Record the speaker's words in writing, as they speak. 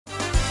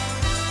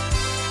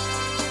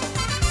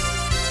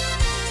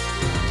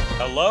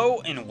Hello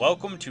and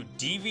welcome to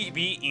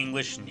DVB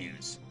English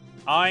News.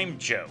 I'm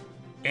Joe.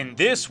 In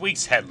this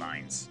week's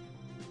headlines,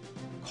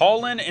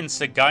 Kawlin in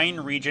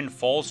Sagaing Region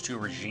falls to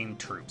regime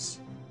troops.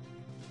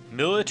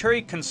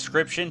 Military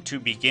conscription to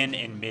begin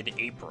in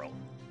mid-April.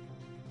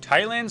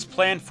 Thailand's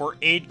plan for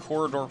aid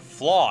corridor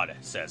flawed,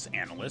 says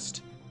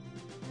analyst.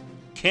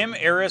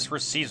 Aris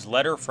receives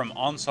letter from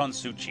Aung San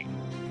Suu Kyi.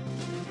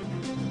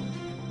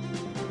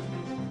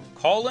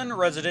 Kawlin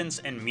residents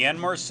in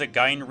Myanmar's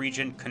Sagaing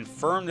region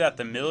confirmed that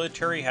the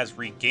military has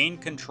regained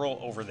control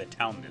over the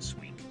town this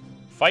week.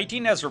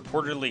 Fighting has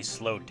reportedly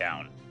slowed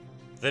down.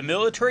 The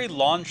military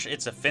launched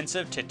its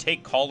offensive to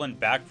take Kawlin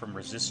back from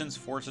resistance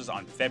forces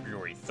on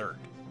February 3rd.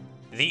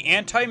 The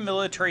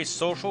anti-military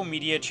social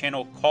media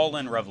channel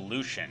Kawlin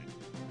Revolution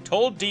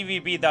told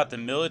DVB that the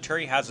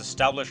military has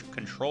established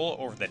control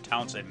over the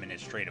town's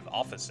administrative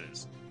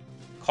offices.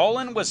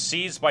 Kawlin was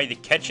seized by the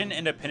Kachin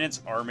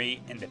Independence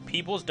Army and the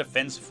People's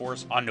Defense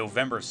Force on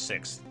November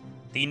 6th.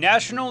 The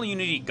National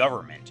Unity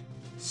Government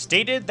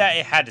stated that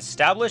it had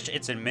established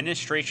its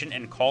administration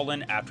in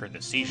Kawlin after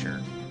the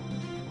seizure.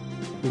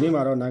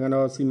 Regime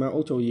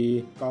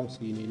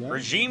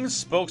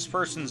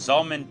spokesperson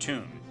Zalman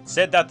Toon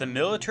said that the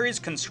military's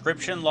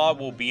conscription law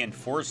will be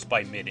enforced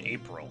by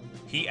mid-April.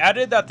 He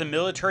added that the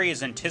military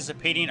is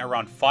anticipating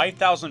around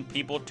 5,000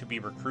 people to be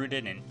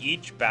recruited in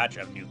each batch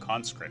of new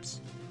conscripts.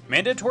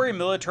 Mandatory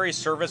military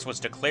service was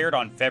declared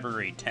on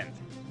February 10th.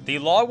 The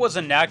law was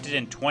enacted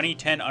in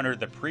 2010 under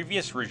the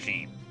previous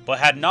regime, but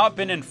had not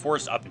been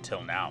enforced up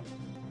until now.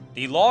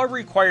 The law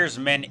requires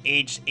men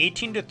aged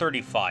 18 to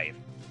 35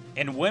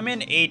 and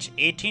women aged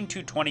 18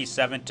 to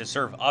 27 to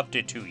serve up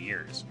to 2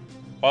 years,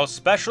 while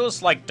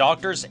specialists like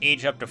doctors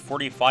aged up to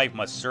 45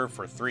 must serve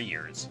for 3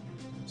 years.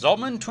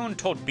 Zalman Toon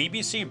told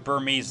BBC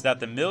Burmese that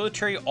the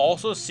military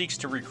also seeks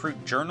to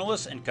recruit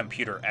journalists and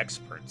computer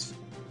experts.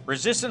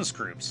 Resistance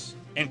groups,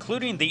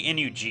 including the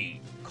NUG,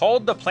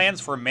 called the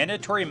plans for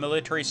mandatory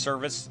military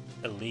service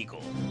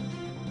illegal.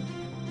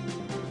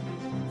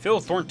 Phil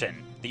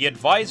Thornton, the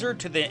advisor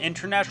to the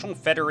International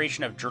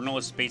Federation of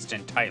Journalists based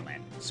in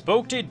Thailand,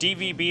 spoke to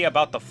DVB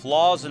about the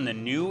flaws in the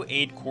new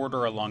aid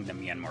corridor along the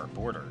Myanmar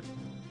border.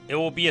 It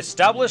will be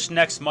established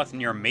next month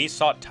near Mae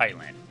Sot,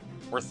 Thailand,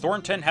 where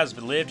Thornton has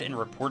lived and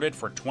reported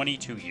for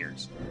 22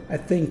 years. I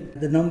think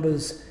the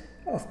numbers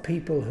of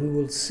people who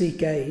will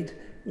seek aid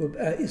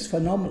is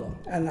phenomenal,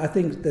 and I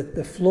think that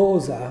the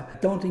flaws are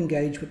don't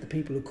engage with the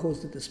people who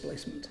caused the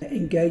displacement.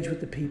 Engage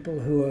with the people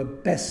who are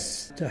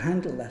best to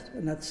handle that,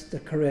 and that's the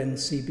Karen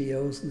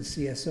CBOs and the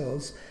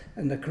CSOs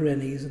and the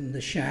Karenis and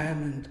the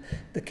Shan and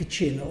the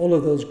Kachin. All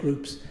of those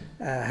groups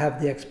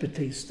have the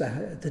expertise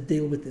to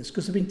deal with this,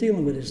 because they've been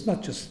dealing with it. It's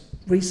not just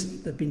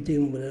recent, they've been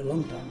dealing with it a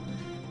long time.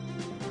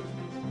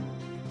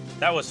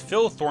 That was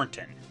Phil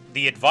Thornton,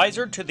 the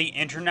advisor to the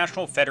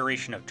International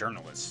Federation of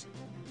Journalists.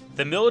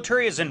 The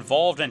military is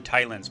involved in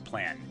Thailand's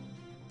plan,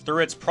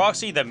 through its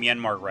proxy the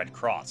Myanmar Red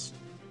Cross.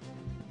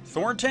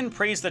 Thornton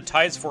praised the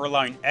Thais for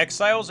allowing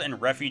exiles and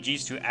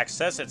refugees to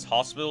access its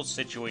hospitals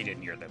situated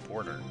near the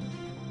border.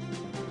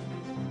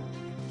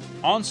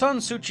 Aung San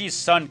Suu Kyi's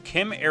son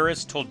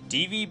Aris told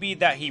DVB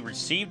that he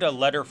received a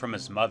letter from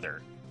his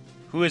mother,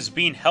 who is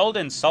being held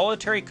in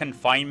solitary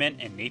confinement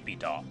in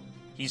Naypyidaw.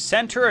 He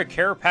sent her a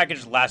care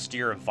package last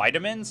year of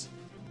vitamins,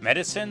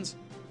 medicines,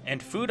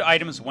 and food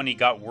items when he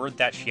got word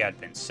that she had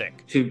been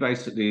sick. She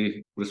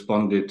basically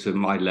responded to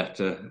my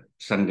letter,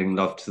 sending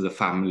love to the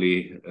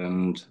family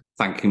and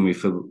thanking me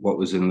for what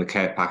was in the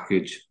care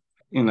package.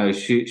 You know,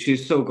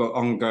 she's still got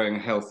ongoing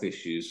health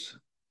issues,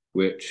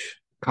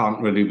 which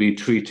can't really be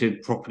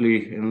treated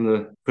properly in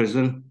the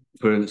prison.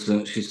 For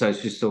instance, she says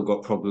she's still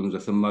got problems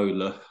with a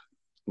molar,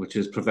 which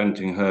is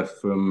preventing her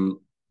from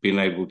being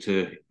able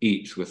to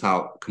eat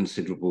without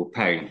considerable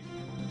pain.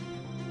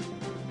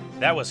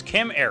 That was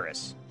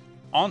Aris,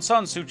 Aung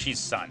San Suu Kyi's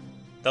son.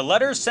 The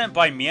letter sent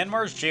by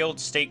Myanmar's jailed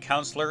state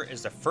counselor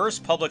is the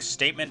first public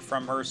statement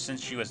from her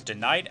since she was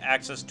denied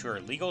access to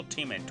her legal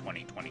team in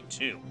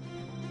 2022.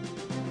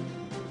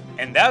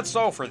 And that's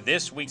all for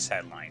this week's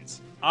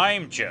headlines.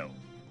 I'm Joe.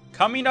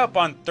 Coming up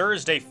on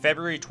Thursday,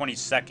 February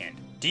 22nd,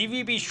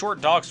 DVB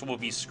short docs will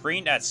be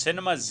screened at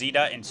Cinema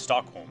Zeta in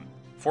Stockholm.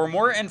 For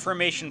more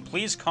information,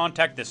 please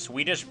contact the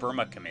Swedish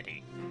Burma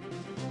Committee.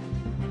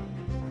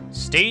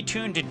 Stay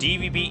tuned to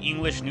DVB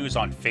English News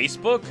on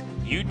Facebook,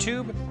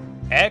 YouTube,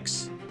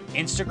 X,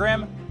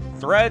 Instagram,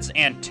 Threads,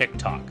 and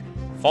TikTok.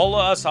 Follow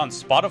us on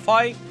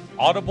Spotify,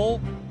 Audible,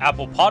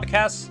 Apple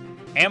Podcasts,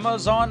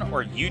 Amazon,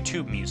 or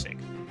YouTube Music.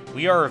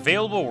 We are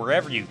available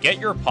wherever you get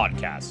your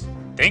podcasts.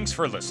 Thanks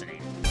for listening.